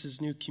Jesus'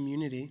 new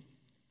community.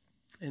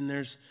 And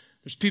there's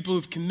people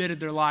who've committed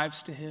their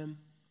lives to him.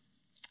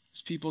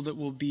 There's people that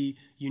will be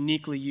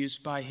uniquely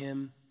used by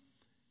him.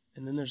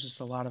 And then there's just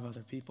a lot of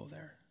other people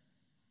there.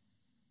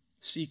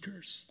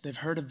 Seekers. They've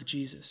heard of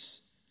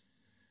Jesus.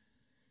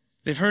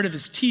 They've heard of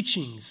his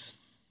teachings.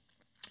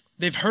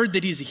 They've heard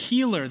that he's a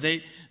healer.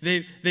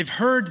 They've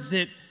heard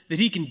that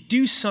he can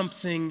do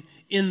something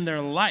in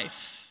their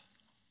life.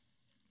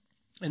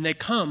 And they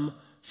come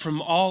from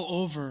all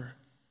over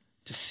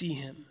to see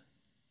him.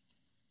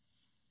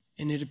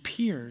 And it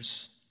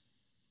appears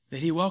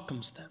that he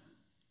welcomes them.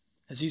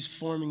 As he's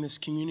forming this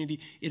community,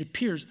 it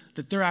appears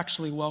that they're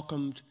actually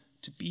welcomed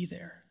to be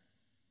there.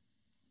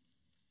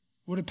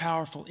 What a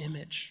powerful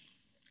image.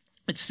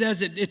 It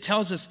says, it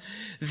tells us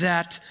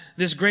that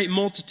this great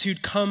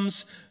multitude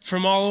comes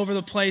from all over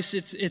the place.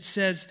 It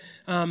says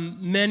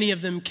many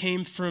of them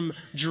came from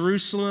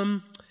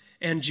Jerusalem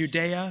and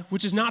Judea,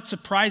 which is not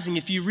surprising.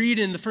 If you read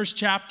in the first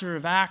chapter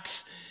of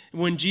Acts,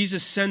 when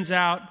Jesus sends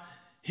out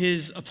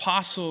his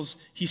apostles,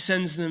 he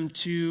sends them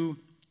to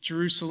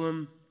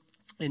Jerusalem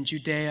and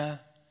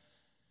Judea.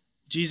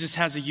 Jesus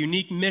has a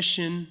unique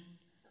mission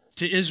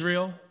to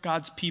Israel,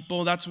 God's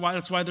people. That's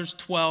why there's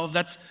 12.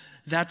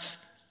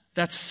 That's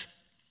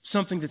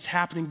something that's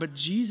happening. But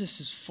Jesus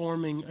is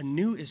forming a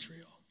new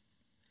Israel.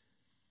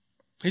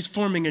 He's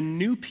forming a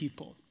new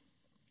people.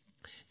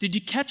 Did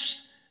you catch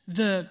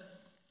the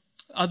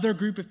other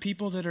group of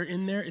people that are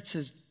in there? It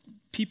says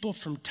people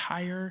from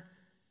Tyre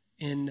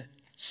and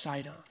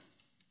Sidon.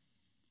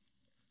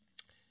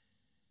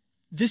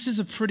 This is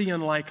a pretty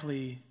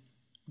unlikely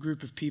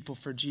group of people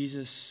for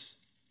Jesus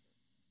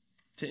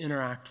to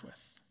interact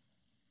with.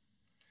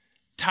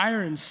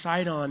 Tyre and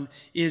Sidon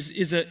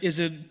is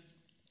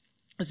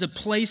a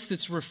place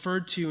that's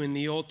referred to in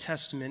the Old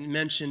Testament,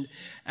 mentioned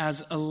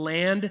as a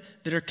land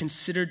that are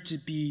considered to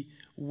be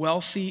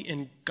wealthy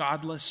and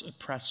godless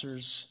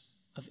oppressors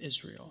of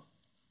Israel,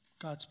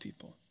 God's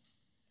people.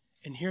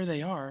 And here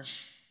they are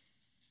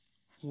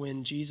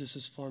when Jesus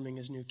is forming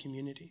his new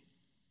community.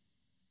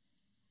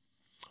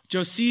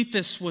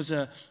 Josephus was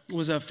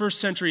a first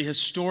century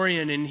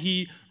historian, and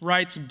he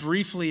writes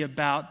briefly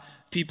about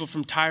people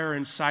from Tyre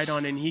and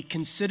Sidon, and he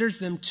considers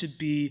them to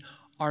be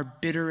our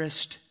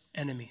bitterest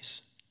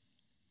enemies.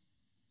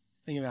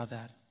 Think about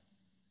that.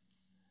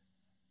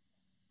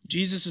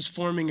 Jesus is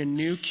forming a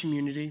new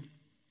community.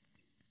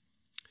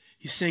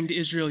 He's saying to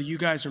Israel, you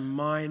guys are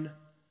mine.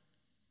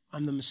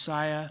 I'm the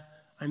Messiah.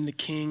 I'm the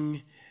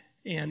king.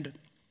 And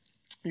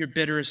your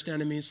bitterest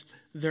enemies,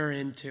 they're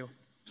in too.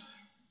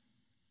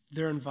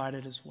 They're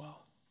invited as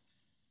well.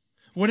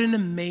 What an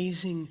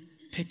amazing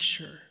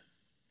picture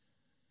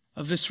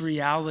of this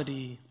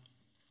reality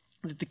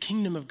that the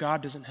kingdom of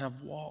God doesn't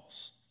have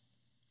walls.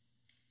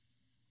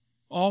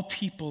 All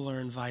people are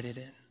invited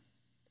in.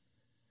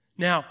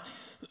 Now,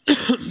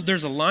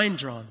 there's a line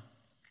drawn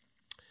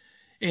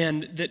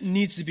and that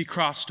needs to be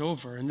crossed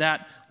over, and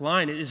that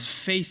line is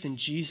faith in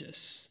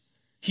Jesus.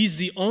 He's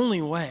the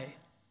only way,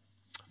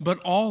 but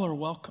all are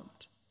welcomed.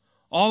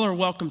 All are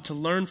welcome to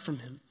learn from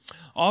him.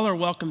 All are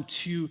welcome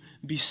to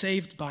be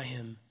saved by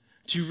him,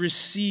 to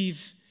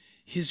receive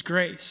his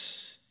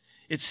grace.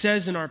 It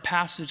says in our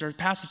passage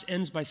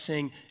ends by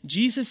saying,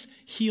 Jesus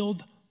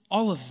healed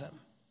all of them.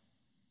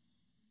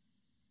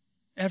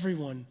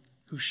 Everyone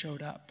who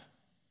showed up.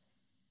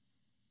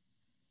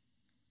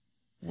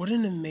 What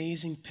an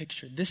amazing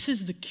picture. This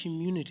is the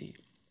community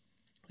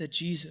that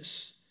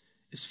Jesus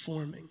is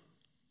forming.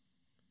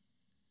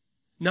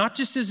 Not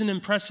just as an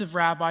impressive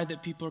rabbi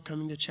that people are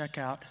coming to check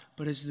out,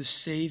 but as the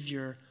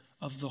Savior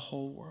of the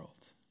whole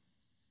world.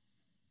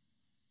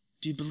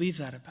 Do you believe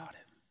that about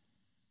him?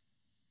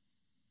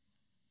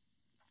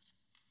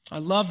 I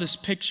love this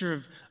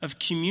picture of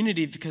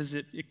community because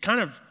it kind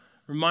of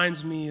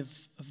reminds me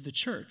of the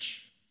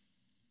church.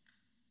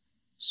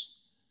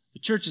 The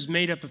church is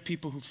made up of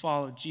people who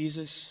follow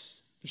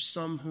Jesus. There's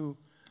some who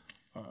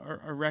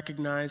are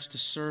recognized to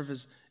serve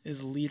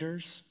as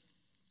leaders.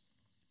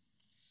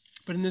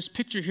 But in this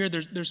picture here,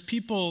 there's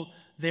people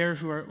there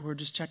who are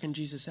just checking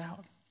Jesus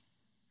out.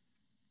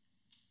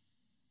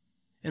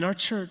 And our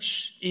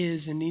church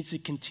is and needs to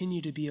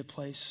continue to be a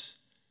place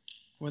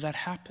where that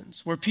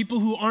happens, where people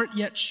who aren't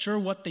yet sure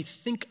what they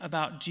think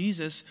about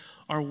Jesus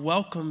are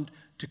welcomed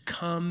to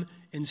come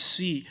and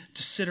see,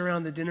 to sit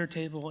around the dinner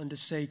table and to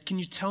say, can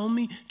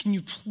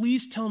you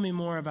please tell me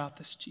more about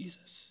this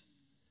Jesus?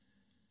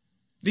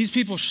 These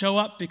people show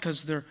up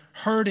because they're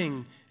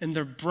hurting and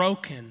they're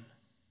broken.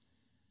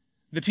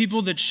 The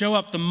people that show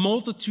up, the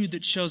multitude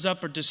that shows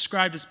up, are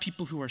described as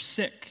people who are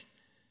sick.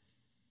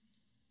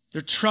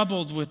 They're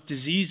troubled with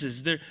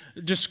diseases. They're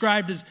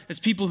described as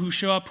people who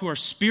show up who are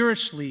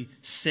spiritually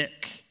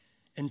sick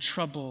and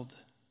troubled.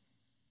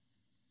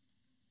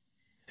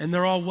 And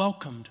they're all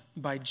welcomed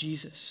by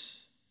Jesus.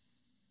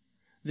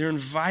 They're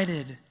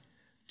invited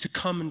to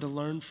come and to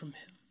learn from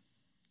him.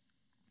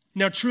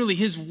 Now, truly,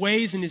 his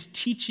ways and his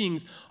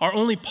teachings are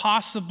only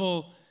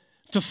possible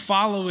to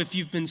follow if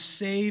you've been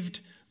saved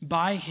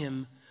by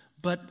him,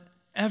 but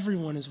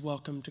everyone is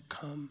welcome to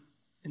come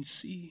and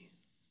see.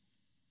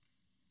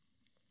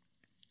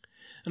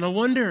 And I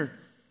wonder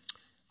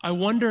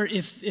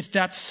if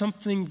that's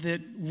something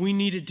that we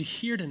needed to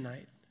hear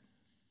tonight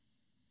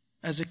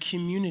as a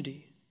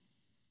community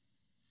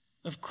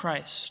of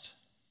Christ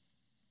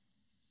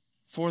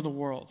for the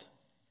world.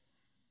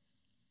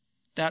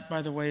 That,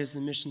 by the way, is the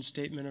mission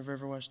statement of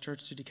River West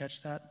Church. Did you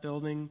catch that?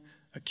 Building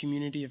a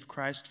community of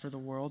Christ for the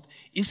world.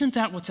 Isn't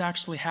that what's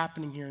actually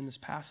happening here in this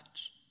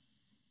passage?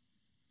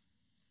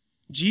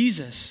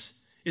 Jesus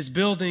is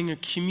building a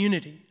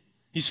community.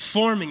 He's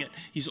forming it.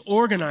 He's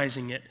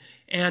organizing it.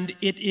 And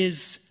it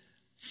is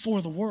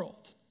for the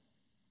world.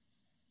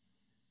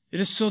 It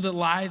is so that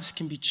lives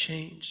can be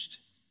changed.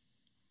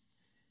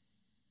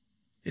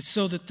 It's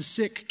so that the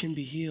sick can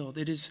be healed.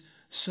 It is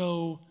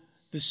so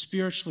the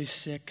spiritually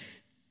sick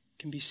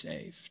can be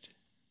saved.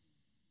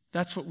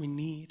 That's what we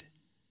need.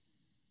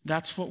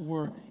 That's what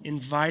we're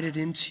invited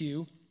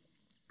into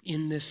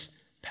in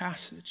this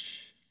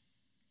passage.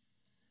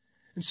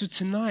 And so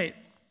tonight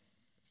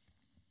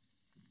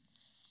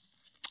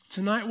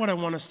what I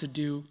want us to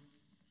do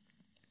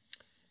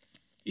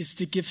is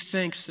to give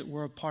thanks that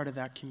we're a part of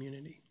that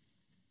community.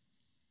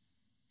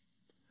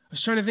 I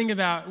was trying to think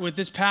about with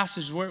this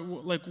passage,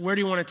 where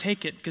do you want to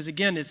take it? Because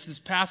again, it's this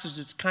passage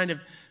that's kind of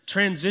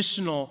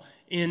transitional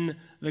in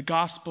the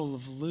Gospel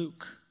of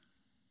Luke.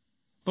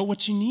 But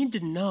what you need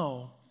to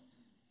know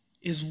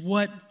is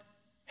what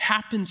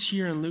happens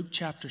here in Luke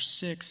chapter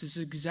 6 is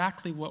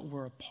exactly what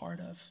we're a part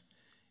of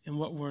and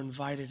what we're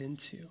invited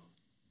into.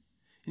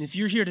 And if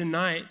you're here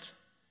tonight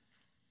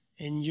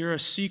and you're a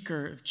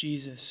seeker of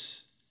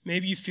Jesus,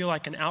 maybe you feel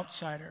like an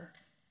outsider,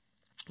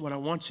 what I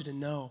want you to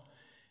know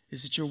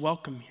is that you're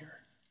welcome here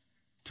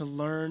to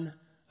learn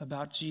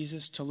about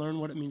Jesus, to learn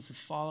what it means to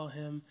follow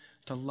him,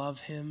 to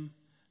love him,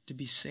 to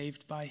be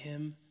saved by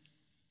him.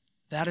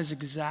 That is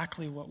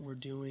exactly what we're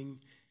doing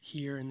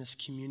here in this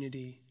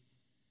community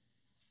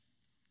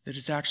that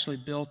is actually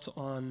built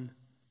on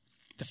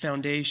the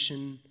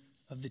foundation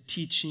of the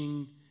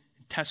teaching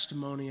and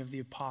testimony of the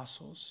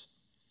apostles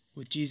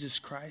with Jesus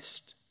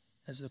Christ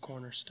as the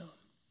cornerstone.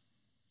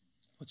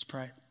 Let's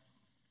pray.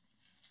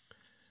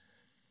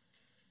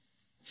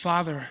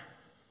 Father,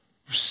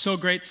 we're so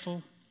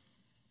grateful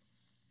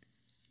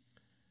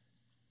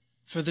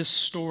for this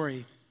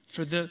story,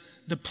 for the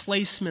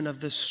placement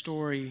of this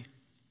story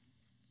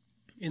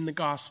in the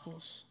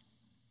Gospels.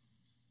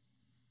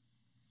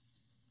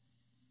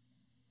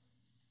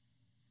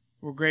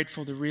 We're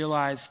grateful to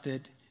realize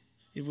that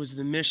it was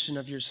the mission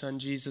of your Son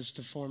Jesus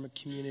to form a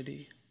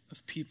community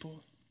of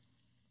people,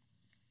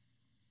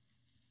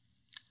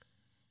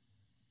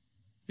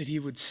 that he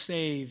would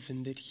save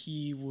and that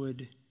he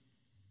would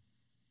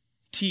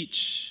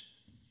teach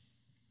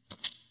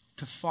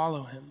to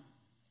follow him.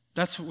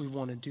 That's what we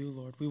want to do,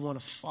 Lord. We want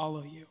to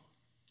follow you.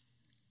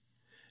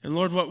 And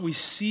Lord, what we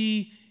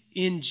see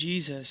in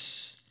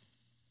Jesus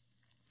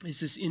is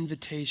this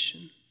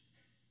invitation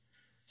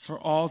for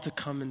all to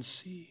come and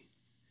see.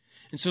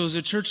 And so as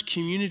a church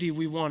community,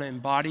 we want to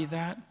embody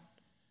that.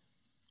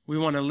 We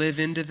want to live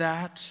into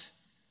that.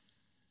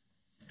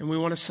 And we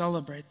want to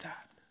celebrate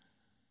that.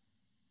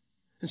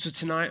 And so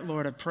tonight,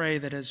 Lord, I pray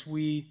that as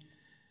we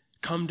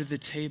come to the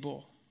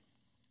table,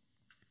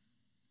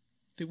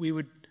 that we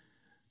would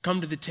come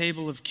to the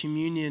table of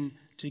communion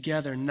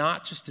together,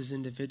 not just as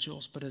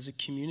individuals, but as a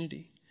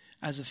community,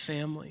 as a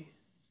family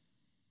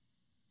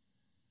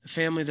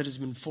that has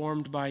been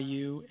formed by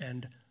you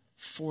and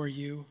for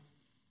you.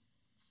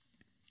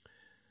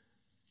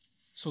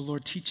 So,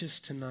 Lord, teach us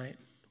tonight,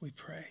 we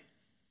pray.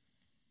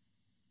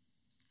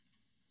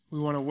 We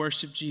want to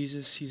worship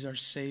Jesus. He's our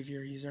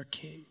Savior. He's our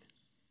King.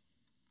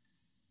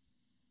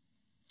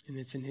 And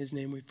it's in his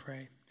name we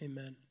pray.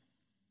 Amen.